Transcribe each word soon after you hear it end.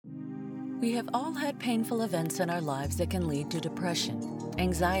We have all had painful events in our lives that can lead to depression,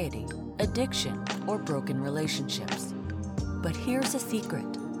 anxiety, addiction, or broken relationships. But here's a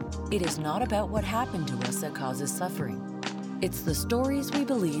secret. It is not about what happened to us that causes suffering. It's the stories we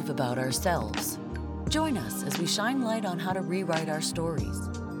believe about ourselves. Join us as we shine light on how to rewrite our stories,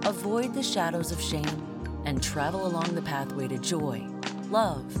 avoid the shadows of shame, and travel along the pathway to joy,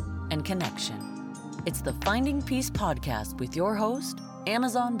 love, and connection. It's the Finding Peace podcast with your host,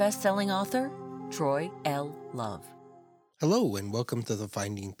 Amazon best-selling author, Troy L. Love. Hello, and welcome to the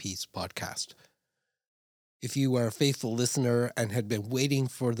Finding Peace podcast. If you are a faithful listener and had been waiting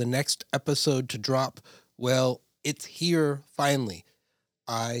for the next episode to drop, well, it's here finally.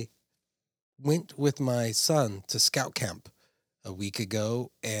 I went with my son to scout camp a week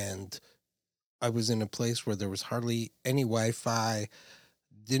ago, and I was in a place where there was hardly any Wi-Fi,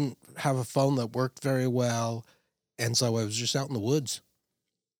 didn't have a phone that worked very well, and so I was just out in the woods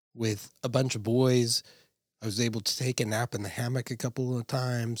with a bunch of boys. I was able to take a nap in the hammock a couple of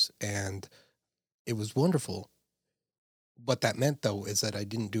times, and it was wonderful. What that meant, though, is that I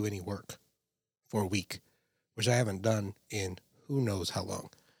didn't do any work for a week, which I haven't done in who knows how long.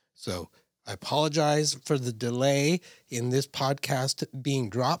 So I apologize for the delay in this podcast being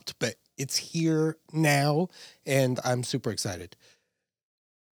dropped, but it's here now, and I'm super excited.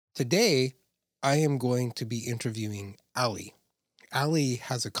 Today, I am going to be interviewing Allie. Allie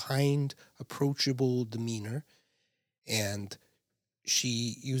has a kind, approachable demeanor, and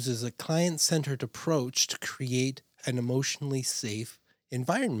she uses a client-centered approach to create an emotionally safe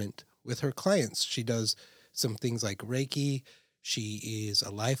environment with her clients. She does some things like Reiki. She is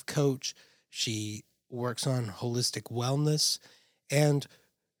a life coach. She works on holistic wellness, and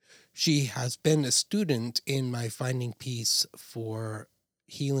she has been a student in my Finding Peace for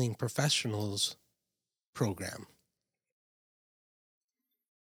Healing Professionals program.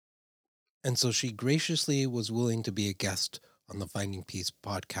 And so she graciously was willing to be a guest on the Finding Peace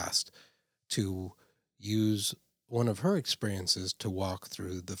podcast to use one of her experiences to walk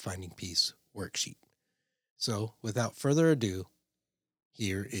through the Finding Peace worksheet. So without further ado,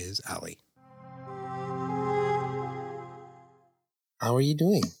 here is Allie. How are you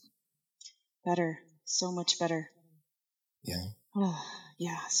doing? Better. So much better. Yeah. Oh,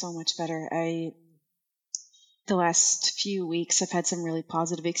 yeah, so much better. The last few weeks, I've had some really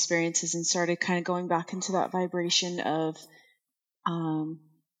positive experiences and started kind of going back into that vibration of, and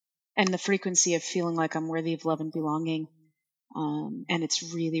the frequency of feeling like I'm worthy of love and belonging. And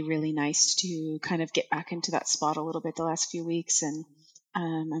it's really, really nice to kind of get back into that spot a little bit the last few weeks. And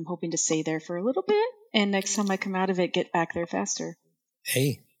I'm hoping to stay there for a little bit. And next time I come out of it, get back there faster.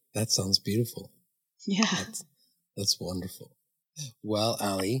 Hey, that sounds beautiful. Yeah. That's wonderful. Well,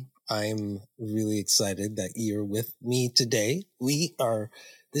 Allie, I'm really excited that you're with me today.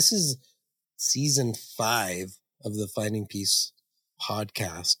 This is season 5 of the Finding Peace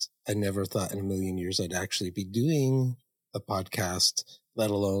podcast. I never thought in a million years I'd actually be doing a podcast, let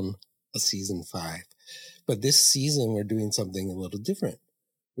alone a season 5. But this season, we're doing something a little different,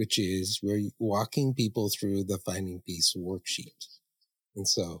 which is we're walking people through the Finding Peace worksheet. And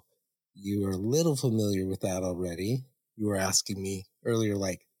so you are a little familiar with that already. You were asking me earlier,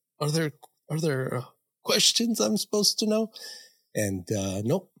 like, are there questions I'm supposed to know? And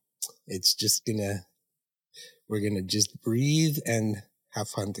nope, it's just we're gonna just breathe and have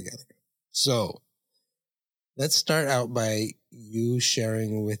fun together. So let's start out by you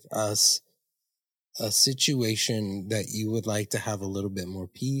sharing with us a situation that you would like to have a little bit more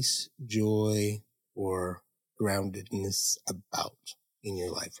peace, joy, or groundedness about in your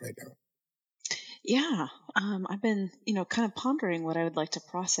life right now. Yeah, I've been, kind of pondering what I would like to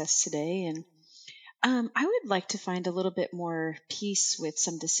process today. And I would like to find a little bit more peace with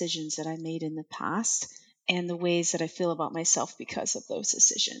some decisions that I made in the past and the ways that I feel about myself because of those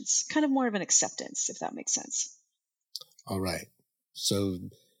decisions. Kind of more of an acceptance, if that makes sense. All right. So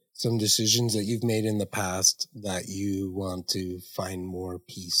some decisions that you've made in the past that you want to find more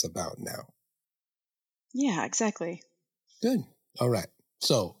peace about now. Yeah, exactly. Good. All right.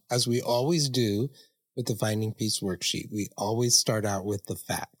 So as we always do with the Finding Peace worksheet, we always start out with the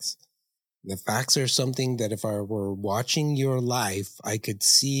facts. The facts are something that if I were watching your life, I could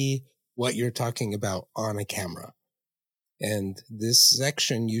see what you're talking about on a camera. And this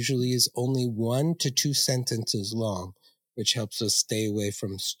section usually is only 1 to 2 sentences long, which helps us stay away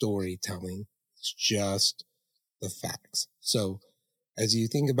from storytelling. It's just the facts. So as you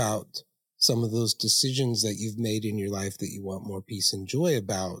think about some of those decisions that you've made in your life that you want more peace and joy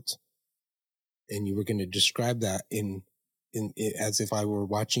about, and you were going to describe that in as if I were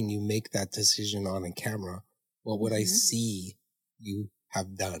watching you make that decision on a camera, what would I see you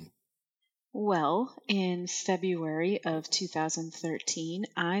have done? Well, in February of 2013,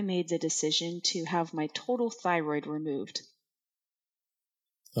 I made the decision to have my total thyroid removed.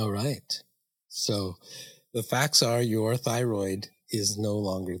 All right. So the facts are your thyroid is no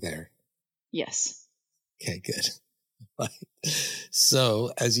longer there. Yes. Okay, good. Right.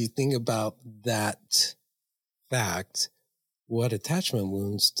 So as you think about that fact, what attachment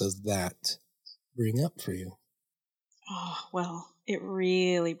wounds does that bring up for you? Oh, well, it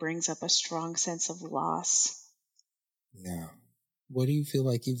really brings up a strong sense of loss. Yeah. What do you feel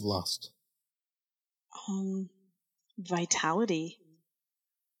like you've lost? Vitality.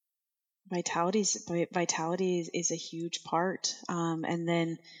 Vitality is a huge part. And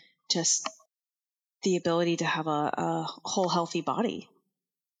then just the ability to have a whole healthy body.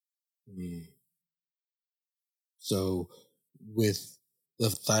 Mm. So with the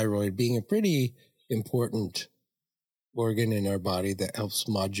thyroid being a pretty important organ in our body that helps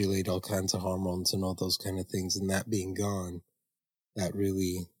modulate all kinds of hormones and all those kind of things, and that being gone, that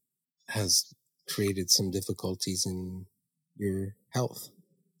really has created some difficulties in your health.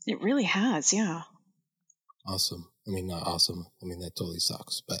 It really has, yeah. Awesome. I mean, not awesome. I mean, that totally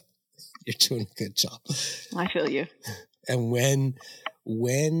sucks, but you're doing a good job. I feel you. And when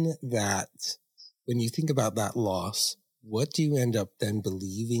you think about that loss, what do you end up then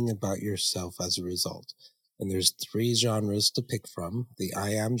believing about yourself as a result? And there's 3 genres to pick from. The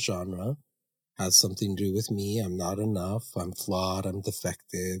I am genre has something to do with me. I'm not enough. I'm flawed. I'm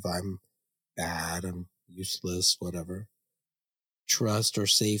defective. I'm bad. I'm useless, whatever. Trust or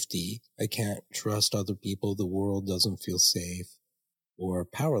safety. I can't trust other people. The world doesn't feel safe. Or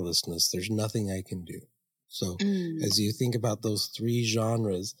powerlessness. There's nothing I can do. So as you think about those 3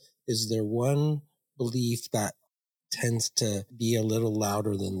 genres, is there one belief that tends to be a little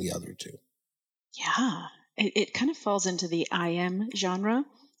louder than the other 2? Yeah. It kind of falls into the I am genre.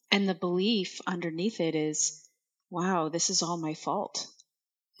 And the belief underneath it is, wow, this is all my fault.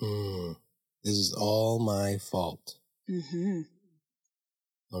 This is all my fault. Mm-hmm.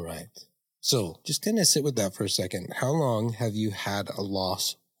 All right. So just kind of sit with that for a second. How long have you had a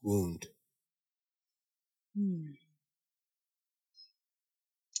loss wound?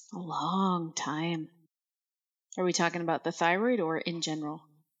 A long time. Are we talking about the thyroid or in general?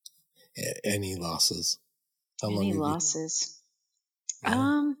 Any losses? How long Any have you- losses?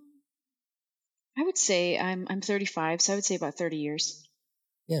 Yeah. I would say I'm 35, so I would say about 30 years.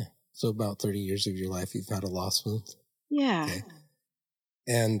 Yeah. So about 30 years of your life, you've had a loss wound. Yeah. Okay.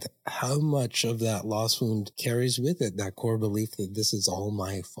 And how much of that loss wound carries with it that core belief that this is all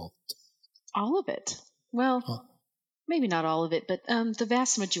my fault? All of it. Well, maybe not all of it, but the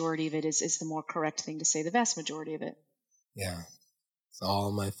vast majority of it is the more correct thing to say. The vast majority of it. Yeah. It's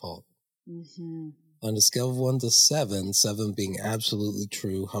all my fault. Mm-hmm. On a scale of 1 to 7, 7 being absolutely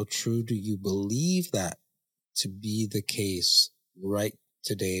true, how true do you believe that to be the case right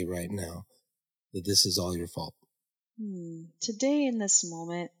today, right now, that this is all your fault? Today, in this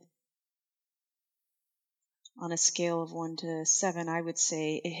moment, on a scale of 1 to 7, I would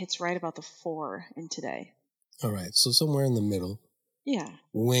say it hits right about the 4 in today. All right. So somewhere in the middle. Yeah.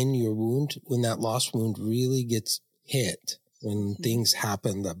 When that loss wound really gets hit, when things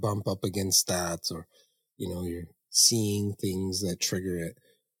happen that bump up against that, or, you're seeing things that trigger it,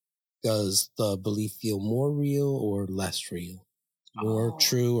 does the belief feel more real or less real? More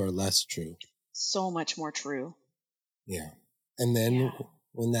true or less true? So much more true. Yeah. And then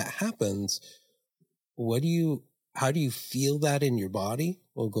when that happens, how do you feel that in your body?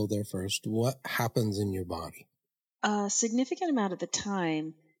 We'll go there first. What happens in your body? A significant amount of the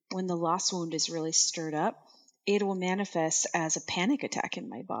time, when the loss wound is really stirred up, it will manifest as a panic attack in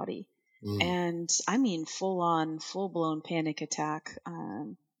my body. And I mean full-blown panic attack.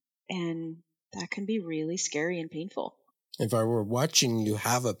 And that can be really scary and painful. If I were watching you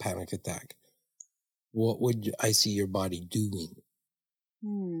have a panic attack, what would I see your body doing?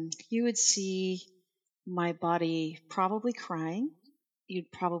 You would see my body probably crying.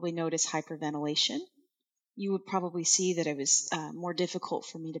 You'd probably notice hyperventilation. You would probably see that it was more difficult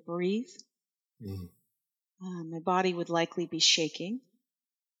for me to breathe. My body would likely be shaking.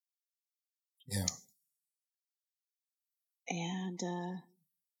 Yeah. And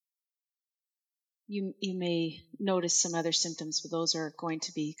you may notice some other symptoms, but those are going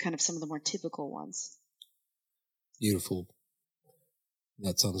to be kind of some of the more typical ones. Beautiful.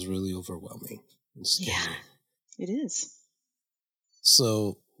 That sounds really overwhelming and scary. Yeah, it is.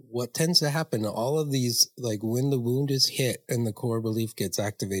 So what tends to happen, all of these, like when the wound is hit and the core belief gets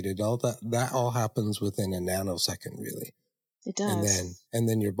activated, all that all happens within a nanosecond, really. It does. And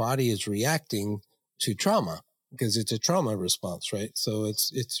then your body is reacting to trauma. because it's a trauma response, right? So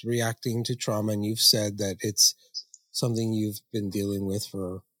it's reacting to trauma. And you've said that it's something you've been dealing with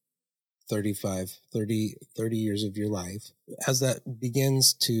for 30 years of your life. As that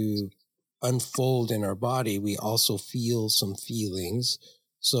begins to unfold in our body, we also feel some feelings.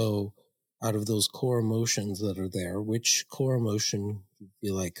 So out of those core emotions that are there, which core emotion do you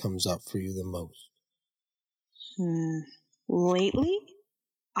feel like comes up for you the most? Lately,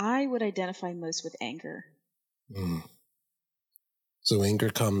 I would identify most with anger. So anger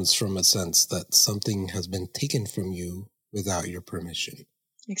comes from a sense that something has been taken from you without your permission.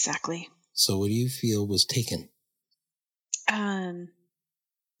 Exactly. So what do you feel was taken? My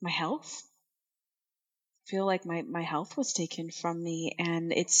health. I feel like my health was taken from me,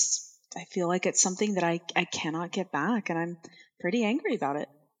 and I feel like it's something that I cannot get back, and I'm pretty angry about it.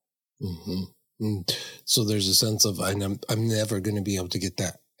 So there's a sense of I'm never going to be able to get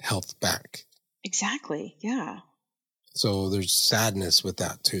that health back. Exactly. Yeah. So there's sadness with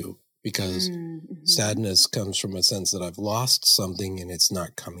that too, because sadness comes from a sense that I've lost something and it's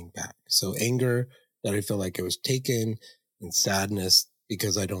not coming back. So anger that I feel like it was taken, and sadness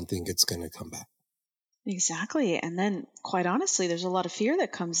because I don't think it's going to come back. Exactly. And then quite honestly, there's a lot of fear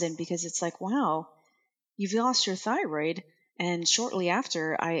that comes in, because it's like, wow, you've lost your thyroid. And shortly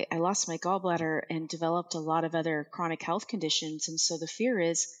after, I lost my gallbladder and developed a lot of other chronic health conditions. And so the fear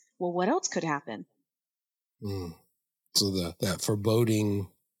is, well, what else could happen? So that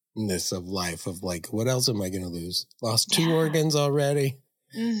forebodingness of life of like, what else am I going to lose? Lost 2 organs already.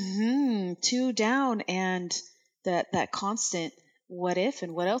 2 down. And that constant what if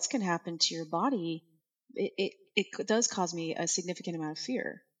and what else can happen to your body, it does cause me a significant amount of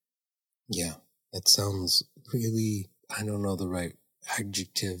fear. Yeah, that sounds really, I don't know the right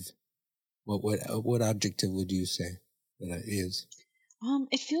adjective. What adjective would you say that is?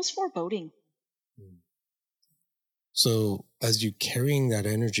 It feels foreboding. So as you're carrying that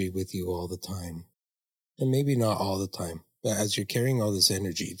energy with you all the time, and maybe not all the time, but as you're carrying all this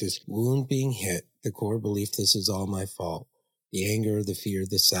energy, this wound being hit, the core belief, this is all my fault, the anger, the fear,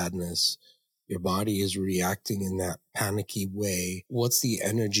 the sadness, your body is reacting in that panicky way. What's the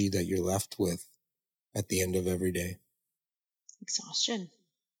energy that you're left with at the end of every day? Exhaustion.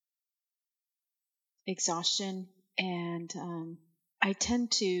 And I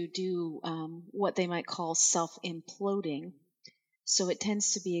tend to do what they might call self-imploding. So it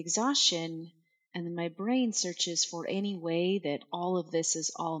tends to be exhaustion, and then my brain searches for any way that all of this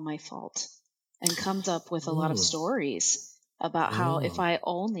is all my fault, and comes up with a lot of stories about how if I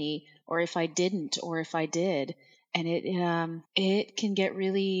only, or if I didn't, or if I did. And it can get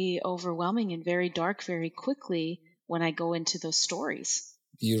really overwhelming and very dark very quickly when I go into those stories.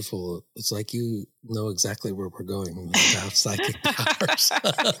 Beautiful. It's like you know exactly where we're going with our psychic powers.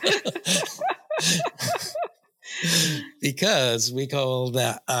 Because we call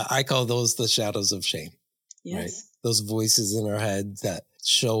that, I call those the shadows of shame. Yes. Right? Those voices in our head that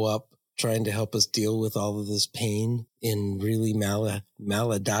show up trying to help us deal with all of this pain in really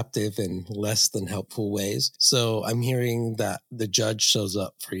maladaptive and less than helpful ways. So I'm hearing that the judge shows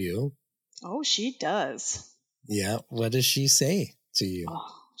up for you. Oh, she does. Yeah. What does she say to you?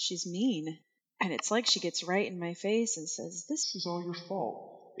 Oh, she's mean. And it's like she gets right in my face and says, "This is all your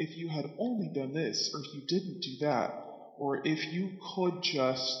fault. If you had only done this, or if you didn't do that, or if you could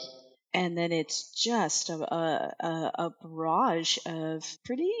just..." And then it's just a barrage of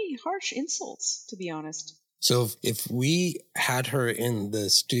pretty harsh insults, to be honest. So if we had her in the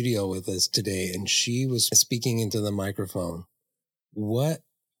studio with us today and she was speaking into the microphone, what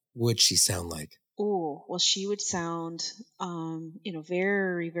would she sound like? Oh, well, she would sound,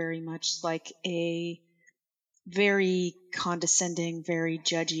 very, very much like a very condescending, very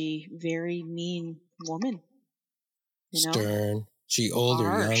judgy, very mean woman. Stern. She old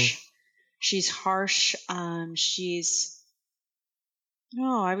or young? She's harsh. I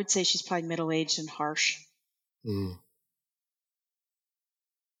would say she's probably middle-aged and harsh. The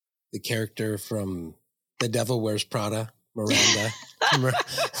character from The Devil Wears Prada, Miranda.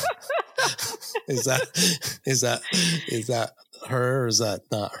 Is that her or is that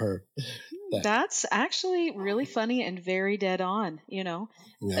not her? That's actually really funny and very dead on, Yeah.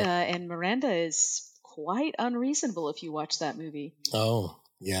 And Miranda is quite unreasonable if you watch that movie. Oh,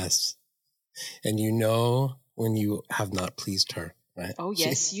 yes. And when you have not pleased her, right? Oh,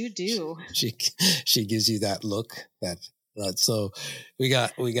 yes, you do. She gives you that look so we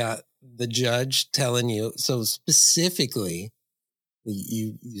got the judge telling you. So specifically,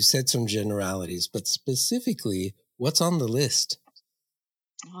 you said some generalities, but specifically, what's on the list?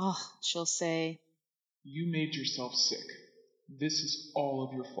 Oh, she'll say, "You made yourself sick. This is all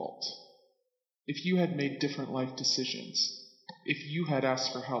of your fault. if you had made different life decisions, if you had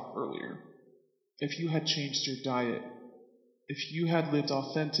asked for help earlier, if you had changed your diet, if you had lived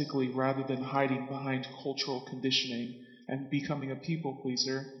authentically rather than hiding behind cultural conditioning and becoming a people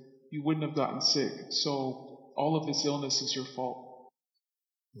pleaser, you wouldn't have gotten sick. So all of this illness is your fault.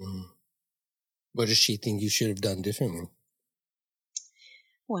 Mm. What does she think you should have done differently?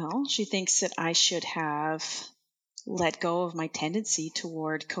 Well, she thinks that I should have let go of my tendency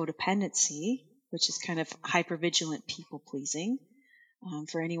toward codependency, which is kind of hypervigilant people pleasing,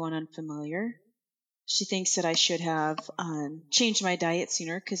 for anyone unfamiliar. She thinks that I should have changed my diet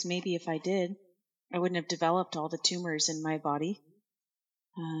sooner, because maybe if I did, I wouldn't have developed all the tumors in my body.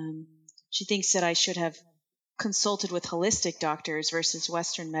 She thinks that I should have consulted with holistic doctors versus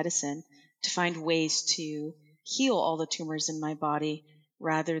Western medicine to find ways to heal all the tumors in my body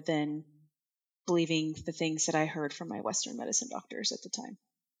rather than believing the things that I heard from my Western medicine doctors at the time.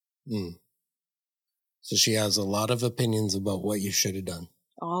 Mm. So she has a lot of opinions about what you should have done.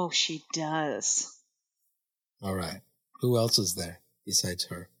 Oh, she does. All right. Who else is there besides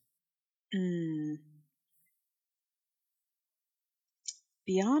her?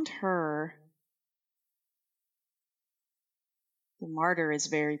 Beyond her, the martyr is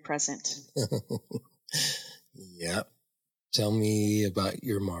very present. Yep. Tell me about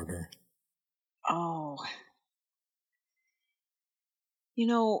your martyr. Oh.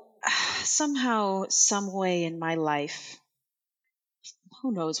 Somehow, some way in my life,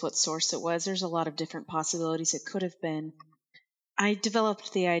 who knows what source it was, there's a lot of different possibilities it could have been, I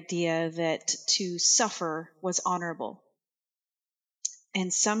developed the idea that to suffer was honorable.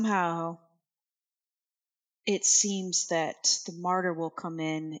 And somehow it seems that the martyr will come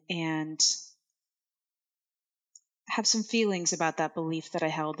in and have some feelings about that belief that I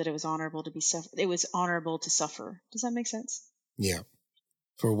held, that it was honorable to suffer. Does that make sense? Yeah.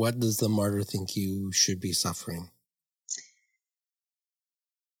 For what does the martyr think you should be suffering?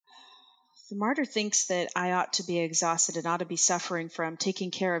 The martyr thinks that I ought to be exhausted and ought to be suffering from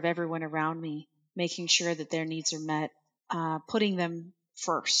taking care of everyone around me, making sure that their needs are met, putting them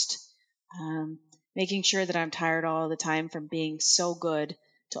first, making sure that I'm tired all the time from being so good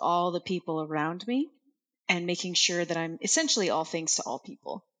to all the people around me, and making sure that I'm essentially all things to all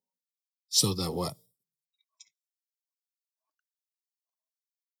people. So that what?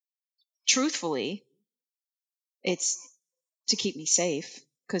 Truthfully, it's to keep me safe,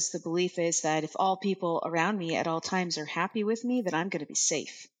 because the belief is that if all people around me at all times are happy with me, then I'm going to be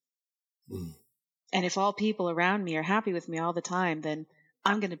safe. Mm. And if all people around me are happy with me all the time, then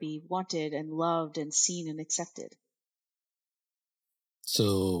I'm going to be wanted and loved and seen and accepted.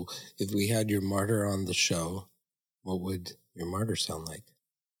 So if we had your martyr on the show, what would your martyr sound like?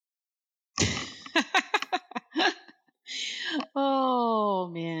 Oh,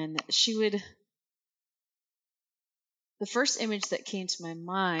 man. The first image that came to my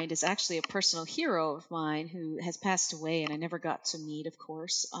mind is actually a personal hero of mine who has passed away, and I never got to meet, of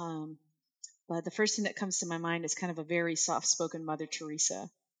course. But the first thing that comes to my mind is kind of a very soft-spoken Mother Teresa.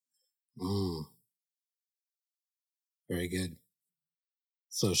 Mm. Very good.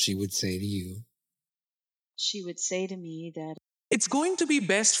 So she would say to you? She would say to me that it's going to be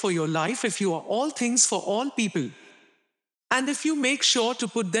best for your life if you are all things for all people. And if you make sure to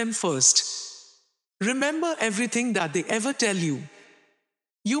put them first. Remember everything that they ever tell you.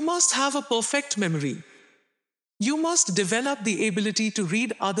 You must have a perfect memory. You must develop the ability to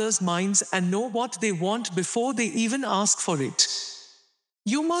read others' minds and know what they want before they even ask for it.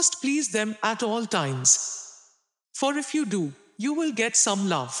 You must please them at all times. For if you do, you will get some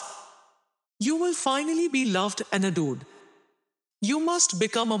love. You will finally be loved and adored. You must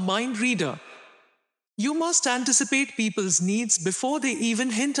become a mind reader. You must anticipate people's needs before they even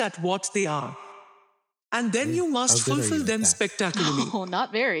hint at what they are. And then you must fulfill them spectacularly. Oh,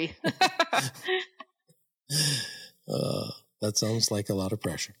 not very. That sounds like a lot of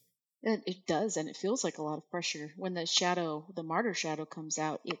pressure. It does, and it feels like a lot of pressure. When the martyr shadow comes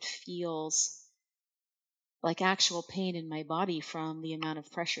out, it feels like actual pain in my body from the amount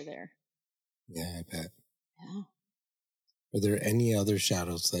of pressure there. Yeah, I bet. Yeah. Are there any other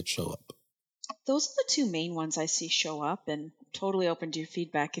shadows that show up? Those are the two main ones I see show up, and totally open to your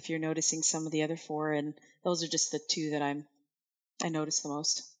feedback if you're noticing some of the other four, and those are just the two that I notice the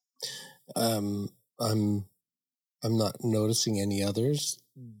most. I'm not noticing any others.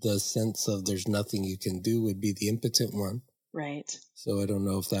 The sense of there's nothing you can do would be the impotent one. Right. So I don't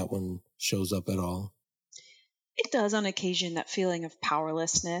know if that one shows up at all. It does on occasion, that feeling of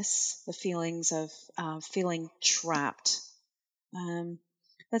powerlessness, the feelings of feeling trapped.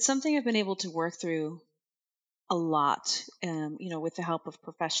 That's something I've been able to work through a lot, with the help of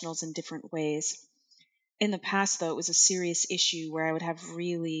professionals in different ways. In the past, though, it was a serious issue where I would have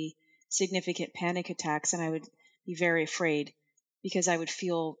really significant panic attacks and I would be very afraid because I would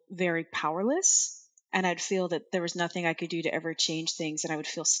feel very powerless and I'd feel that there was nothing I could do to ever change things, and I would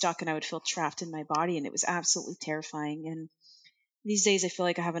feel stuck and I would feel trapped in my body, and it was absolutely terrifying. And these days I feel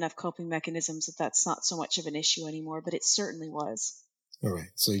like I have enough coping mechanisms that that's not so much of an issue anymore, but it certainly was. All right.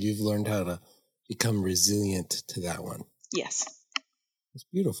 So you've learned how to become resilient to that one. Yes. It's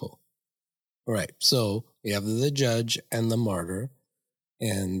beautiful. All right. So we have the judge and the martyr,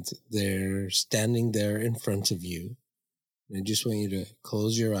 and they're standing there in front of you. And I just want you to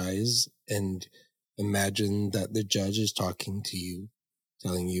close your eyes and imagine that the judge is talking to you,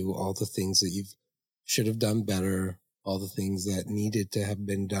 telling you all the things that you should have done better, all the things that needed to have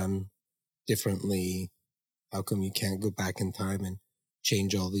been done differently. How come you can't go back in time and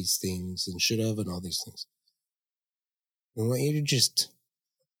change all these things and should have and all these things? I want you to just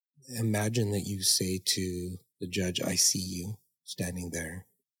imagine that you say to the judge, I see you standing there.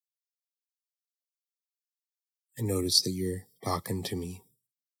 I notice that you're talking to me.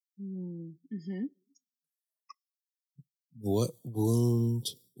 Mm-hmm. What wound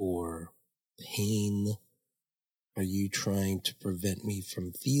or pain are you trying to prevent me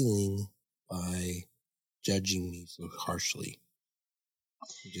from feeling by judging me so harshly?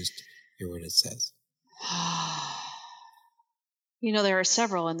 Just hear what it says. There are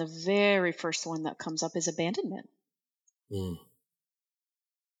several, and the very first one that comes up is abandonment.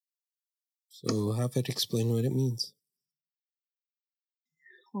 So have it explain what it means.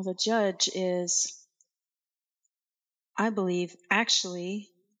 Well, the judge is, I believe, actually,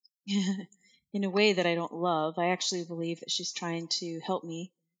 in a way that I don't love, I actually believe that she's trying to help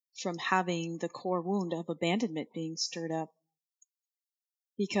me from having the core wound of abandonment being stirred up.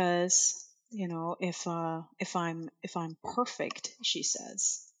 Because, if I'm perfect, she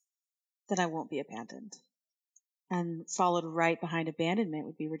says, then I won't be abandoned. And followed right behind abandonment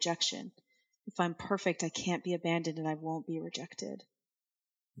would be rejection. If I'm perfect, I can't be abandoned and I won't be rejected.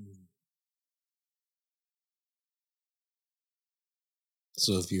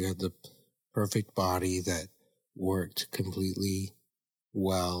 So if you had the perfect body that worked completely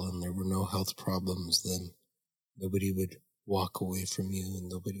well and there were no health problems, then nobody would walk away from you and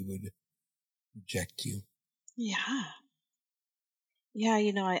nobody would reject you. Yeah. Yeah,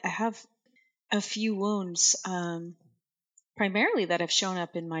 I have a few wounds, primarily that have shown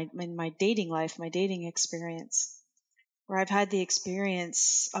up in my dating life, my dating experience, where I've had the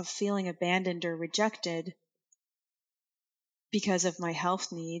experience of feeling abandoned or rejected because of my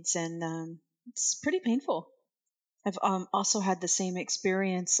health needs, and it's pretty painful. I've also had the same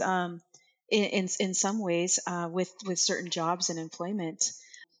experience in some ways with certain jobs and employment,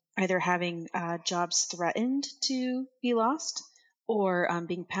 either having jobs threatened to be lost or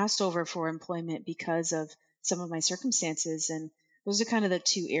being passed over for employment because of some of my circumstances. And those are kind of the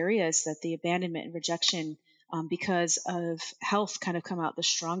two areas that the abandonment and rejection, because of health, kind of come out the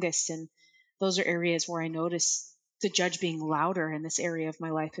strongest. And those are areas where I notice the judge being louder in this area of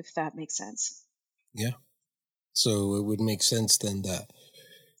my life, if that makes sense. Yeah. So it would make sense then that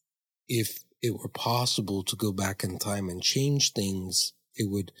if it were possible to go back in time and change things, it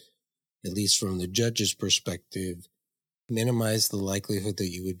would, at least from the judge's perspective, minimize the likelihood that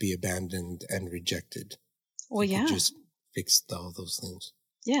you would be abandoned and rejected. Well, you yeah. could just fix all those things.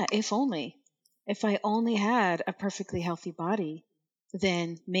 Yeah, if only. If I only had a perfectly healthy body,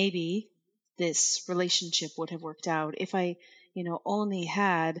 then maybe this relationship would have worked out. If I, only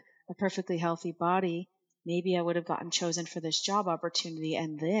had a perfectly healthy body, maybe I would have gotten chosen for this job opportunity.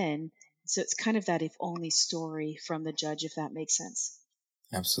 And then, so it's kind of that if only story from the judge, if that makes sense.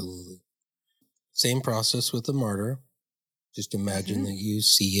 Absolutely. Same process with the martyr. Just imagine that you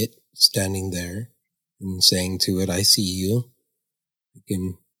see it standing there and saying to it, I see you. You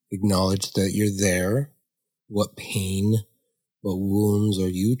can acknowledge that you're there. What pain, what wounds are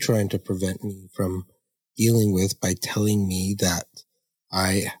you trying to prevent me from dealing with by telling me that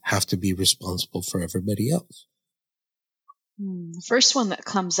I have to be responsible for everybody else? The first one that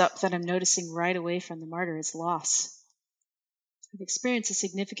comes up that I'm noticing right away from the martyr is loss. I've experienced a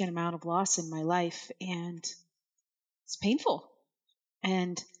significant amount of loss in my life, and it's painful.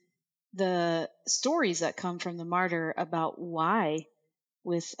 And the stories that come from the martyr about why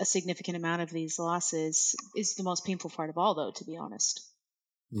with a significant amount of these losses is the most painful part of all, though, to be honest.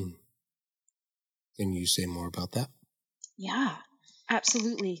 Can you say more about that? Yeah,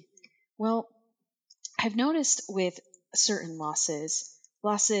 absolutely. Well, I've noticed with certain losses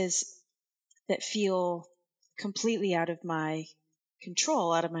that feel completely out of my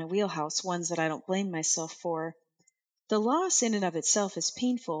control, out of my wheelhouse, ones that I don't blame myself for, the loss in and of itself is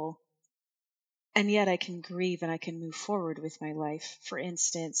painful, and yet I can grieve and I can move forward with my life. For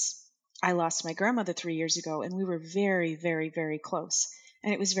instance, I lost my grandmother 3 years ago, and we were very, very, very close,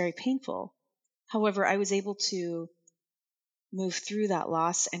 and it was very painful. However, I was able to move through that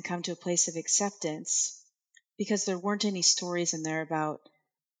loss and come to a place of acceptance because there weren't any stories in there about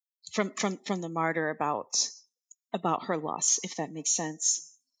from the martyr about her loss, if that makes sense.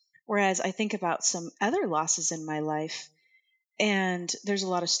 Whereas I think about some other losses in my life, and there's a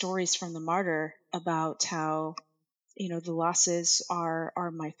lot of stories from the martyr about how, the losses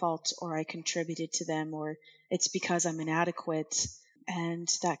are my fault, or I contributed to them, or it's because I'm inadequate. And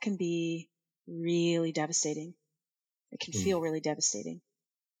that can be really devastating. It can feel really devastating.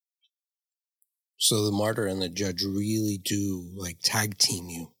 So the martyr and the judge really do like tag team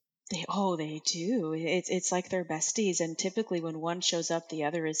you. They do. It's like they're besties. And typically when one shows up, the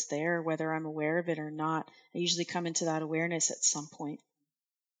other is there, whether I'm aware of it or not. I usually come into that awareness at some point.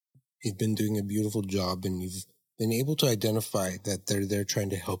 You've been doing a beautiful job, and you've been able to identify that they're there trying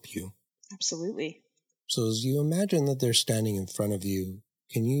to help you. Absolutely. So as you imagine that they're standing in front of you,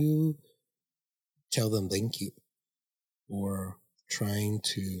 can you tell them thank you, or trying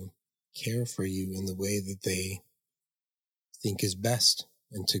to care for you in the way that they think is best,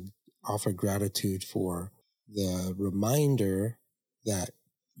 and to offer gratitude for the reminder that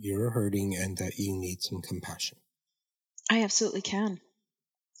you're hurting and that you need some compassion? I absolutely can.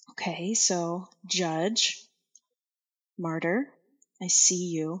 Okay, so judge, martyr, I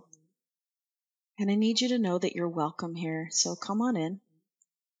see you. And I need you to know that you're welcome here. So come on in.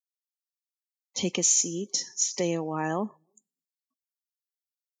 Take a seat. Stay a while.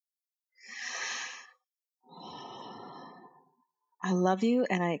 I love you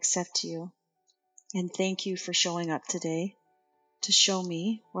and I accept you. And thank you for showing up today to show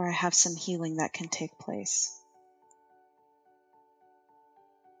me where I have some healing that can take place.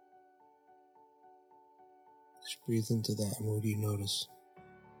 Just breathe into that, and what do you notice?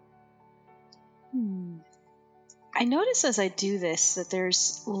 I notice as I do this that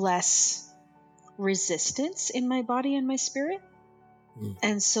there's less resistance in my body and my spirit.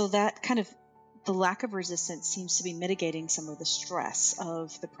 And so that kind of, the lack of resistance seems to be mitigating some of the stress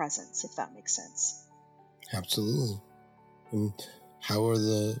of the presence, if that makes sense. Absolutely. And how are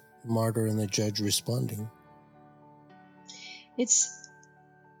the martyr and the judge responding? It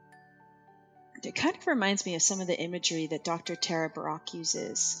kind of reminds me of some of the imagery that Dr. Tara Brach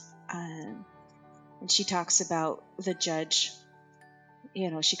uses. And she talks about the judge.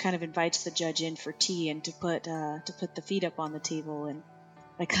 She kind of invites the judge in for tea and to put the feet up on the table. And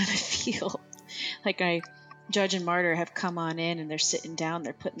I kind of feel like judge and martyr have come on in, and they're sitting down,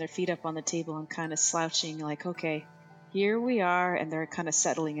 they're putting their feet up on the table and kind of slouching, like, okay, here we are, and they're kind of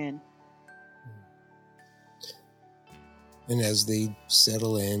settling in. And as they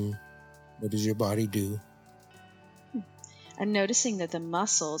settle in, what does your body do? I'm noticing that the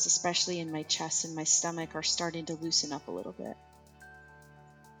muscles, especially in my chest and my stomach, are starting to loosen up a little bit.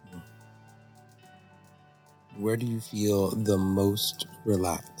 Where do you feel the most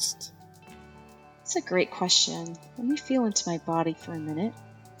relaxed? That's a great question. Let me feel into my body for a minute.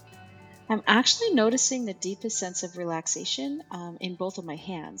 I'm actually noticing the deepest sense of relaxation in both of my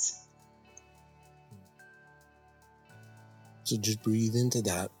hands. So just breathe into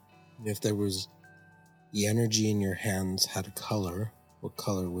that. And if there was the energy in your hands had a color, what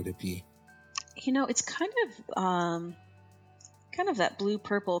color would it be? It's kind of that blue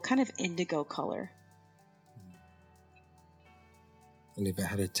purple, kind of indigo color. And if it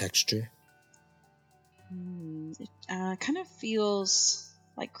had a texture? It kind of feels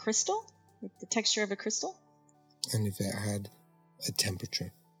like crystal, like the texture of a crystal. And if it had a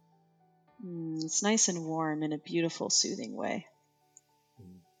temperature? It's nice and warm in a beautiful, soothing way.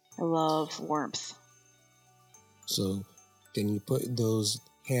 I love warmth. So can you put those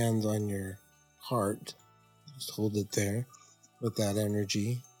hands on your heart? Just hold it there with that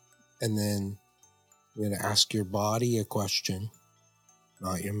energy. And then I'm going to ask your body a question,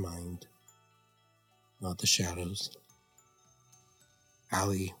 not your mind, not the shadows.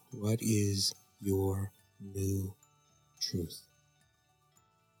 Allie, what is your new truth?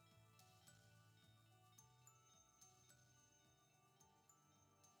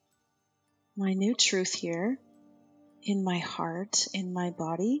 My new truth here, in my heart, in my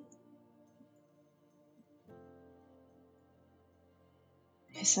body,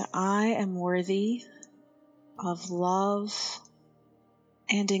 is that I am worthy of love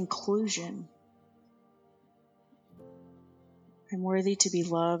and inclusion. I'm worthy to be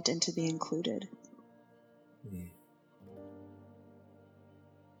loved and to be included.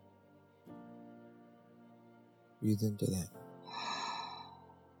 Breathe into that.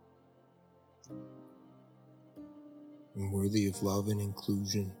 I'm worthy of love and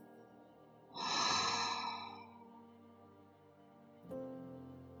inclusion.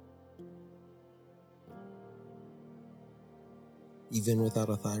 Even without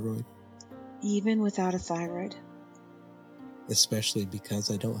a thyroid? Even without a thyroid. Especially because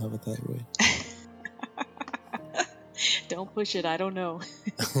I don't have a thyroid. Don't push it. I don't know.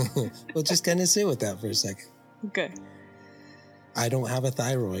 Well, just kind of sit with that for a second. Okay. I don't have a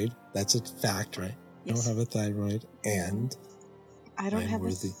thyroid. That's a fact, right? Yes. I don't have a thyroid, and I don't I'm have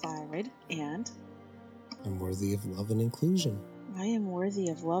worthy. a thyroid, and I'm worthy of love and inclusion. I am worthy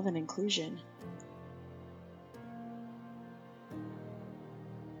of love and inclusion.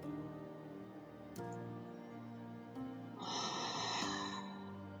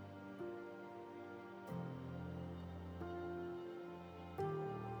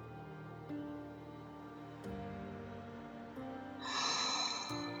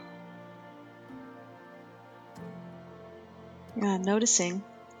 Yeah, noticing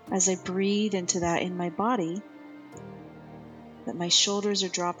as I breathe into that in my body that my shoulders are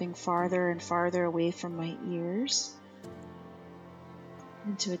dropping farther and farther away from my ears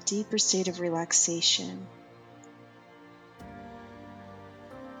into a deeper state of relaxation.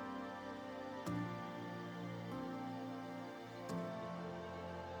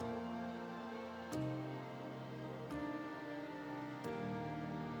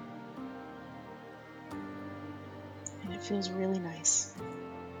 And it feels really nice.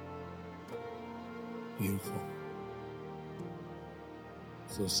 Beautiful.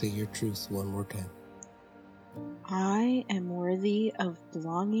 So say your truth one more time. I am worthy of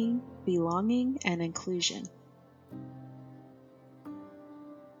belonging, and inclusion.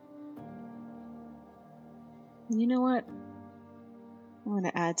 You know what? I want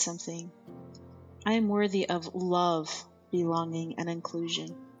to add something. I am worthy of love, belonging, and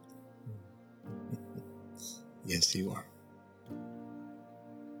inclusion. Yes, you are.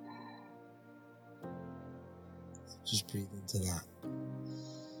 Just breathe into that.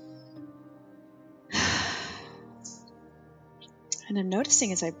 And I'm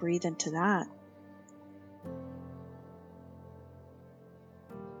noticing as I breathe into that,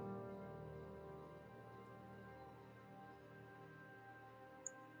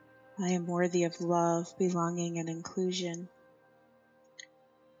 I am worthy of love, belonging, and inclusion.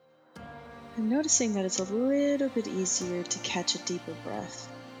 I'm noticing that it's a little bit easier to catch a deeper breath.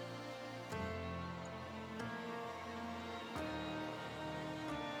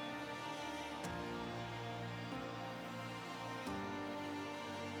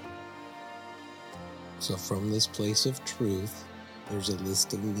 So from this place of truth, there's a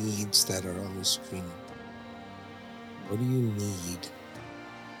list of needs that are on the screen. What do you need?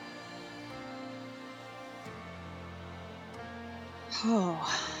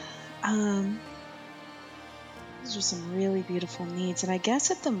 Those are some really beautiful needs. And I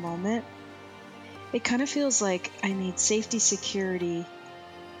guess at the moment, it kind of feels like I need safety, security,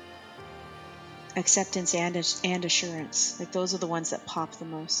 acceptance, and assurance. Like those are the ones that pop the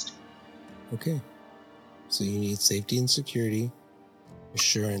most. Okay. So you need safety and security,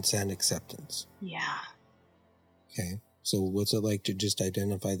 assurance and acceptance. Yeah. Okay. So what's it like to just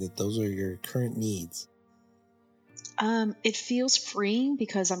identify that those are your current needs? It feels freeing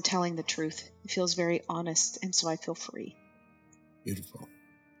because I'm telling the truth. It feels very honest, and so I feel free. Beautiful.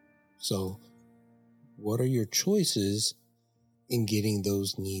 So what are your choices in getting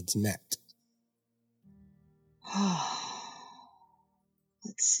those needs met?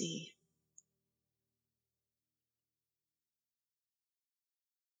 Let's see.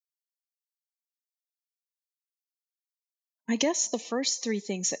 I guess the first three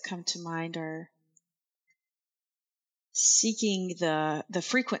things that come to mind are seeking the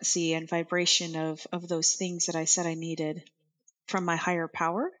frequency and vibration of those things that I said I needed from my higher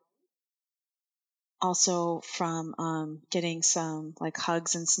power. Also from getting some like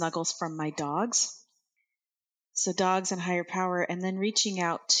hugs and snuggles from my dogs. So dogs and higher power, and then reaching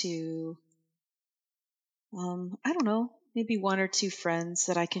out to, I don't know, maybe one or two friends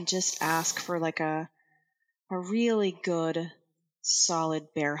that I can just ask for like a really good,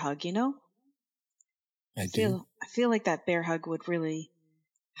 solid bear hug, you know? I feel like that bear hug would really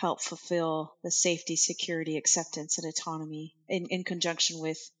help fulfill the safety, security, acceptance, and autonomy in conjunction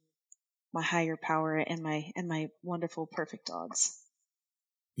with my higher power and my wonderful, perfect dogs.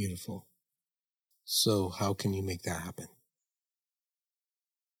 Beautiful. So how can you make that happen?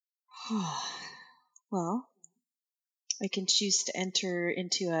 Well, I can choose to enter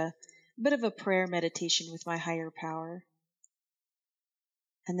into a bit of a prayer meditation with my higher power.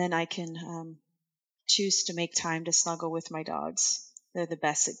 And then I can choose to make time to snuggle with my dogs. They're the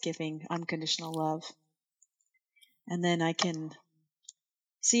best at giving unconditional love. And then I can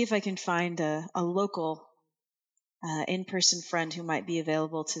see if I can find a local in-person friend who might be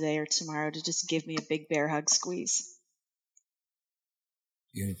available today or tomorrow to just give me a big bear hug squeeze.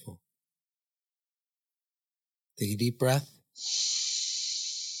 Beautiful. Take a deep breath.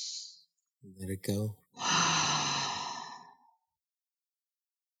 Let it go.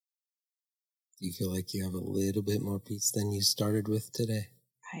 Do you feel like you have a little bit more peace than you started with today?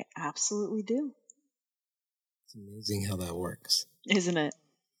 I absolutely do. It's amazing how that works. Isn't it?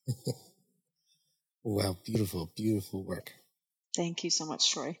 Wow, beautiful, beautiful work. Thank you so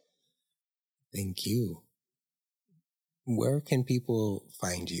much, Troy. Thank you. Where can people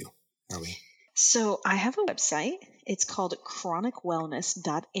find you, Allie? So I have a website. It's called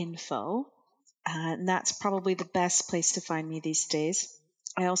chronicwellness.info. And that's probably the best place to find me these days.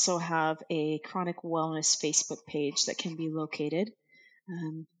 I also have a Chronic Wellness Facebook page that can be located.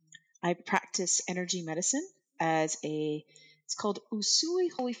 I practice energy medicine it's called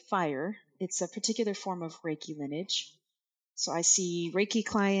Usui Holy Fire. It's a particular form of Reiki lineage. So I see Reiki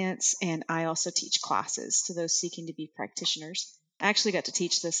clients, and I also teach classes to those seeking to be practitioners. I actually got to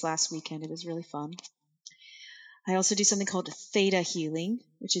teach this last weekend. It was really fun. I also do something called theta healing,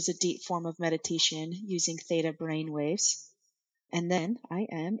 which is a deep form of meditation using theta brain waves. And then I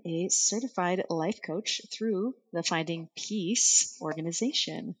am a certified life coach through the Finding Peace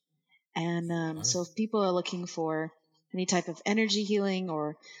organization. And so if people are looking for any type of energy healing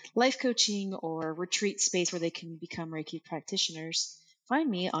or life coaching or retreat space where they can become Reiki practitioners, find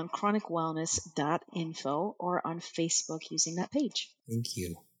me on chronicwellness.info or on Facebook using that page. Thank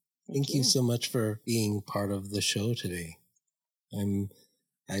you. Thank you so much for being part of the show today.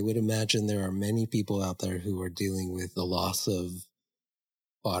 I would imagine there are many people out there who are dealing with the loss of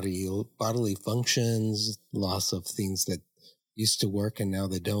bodily functions, loss of things that used to work and now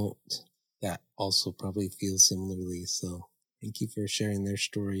they don't. That also probably feel similarly. So thank you for sharing their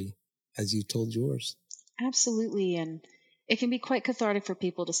story as you told yours. Absolutely. And it can be quite cathartic for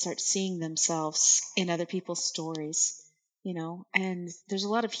people to start seeing themselves in other people's stories, and there's a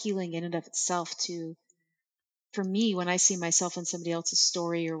lot of healing in and of itself too. For me, when I see myself in somebody else's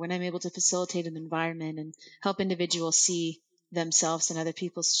story, or when I'm able to facilitate an environment and help individuals see themselves in other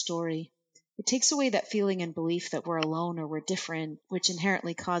people's story, it takes away that feeling and belief that we're alone or we're different, which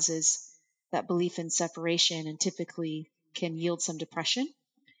inherently causes that belief in separation and typically can yield some depression.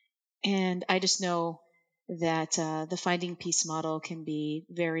 And I just know that the Finding Peace model can be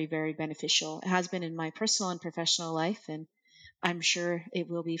very, very beneficial. It has been in my personal and professional life, and I'm sure it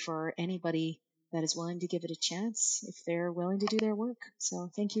will be for anybody that is willing to give it a chance if they're willing to do their work. So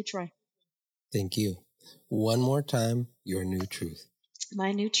thank you, Troy. Thank you. One more time, your new truth.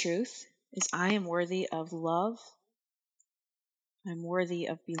 My new truth is I am worthy of love. I'm worthy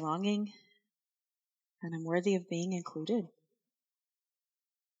of belonging. And I'm worthy of being included.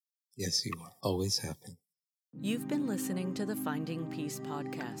 Yes, you are. Always have been. You've been listening to the Finding Peace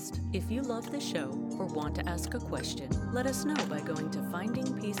podcast. If you love the show or want to ask a question, let us know by going to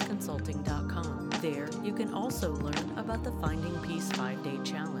findingpeaceconsulting.com. There, you can also learn about the Finding Peace 5-Day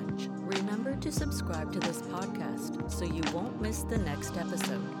Challenge. Remember to subscribe to this podcast so you won't miss the next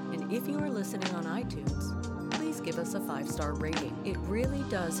episode. And if you are listening on iTunes, please give us a 5-star rating. It really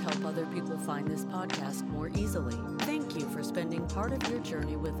does help other people find this podcast more easily. Thank you for spending part of your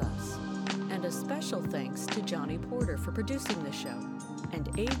journey with us. And a special thanks to Johnny Porter for producing the show, and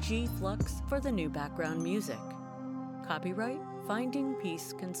A.G. Flux for the new background music. Copyright Finding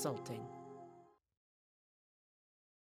Peace Consulting.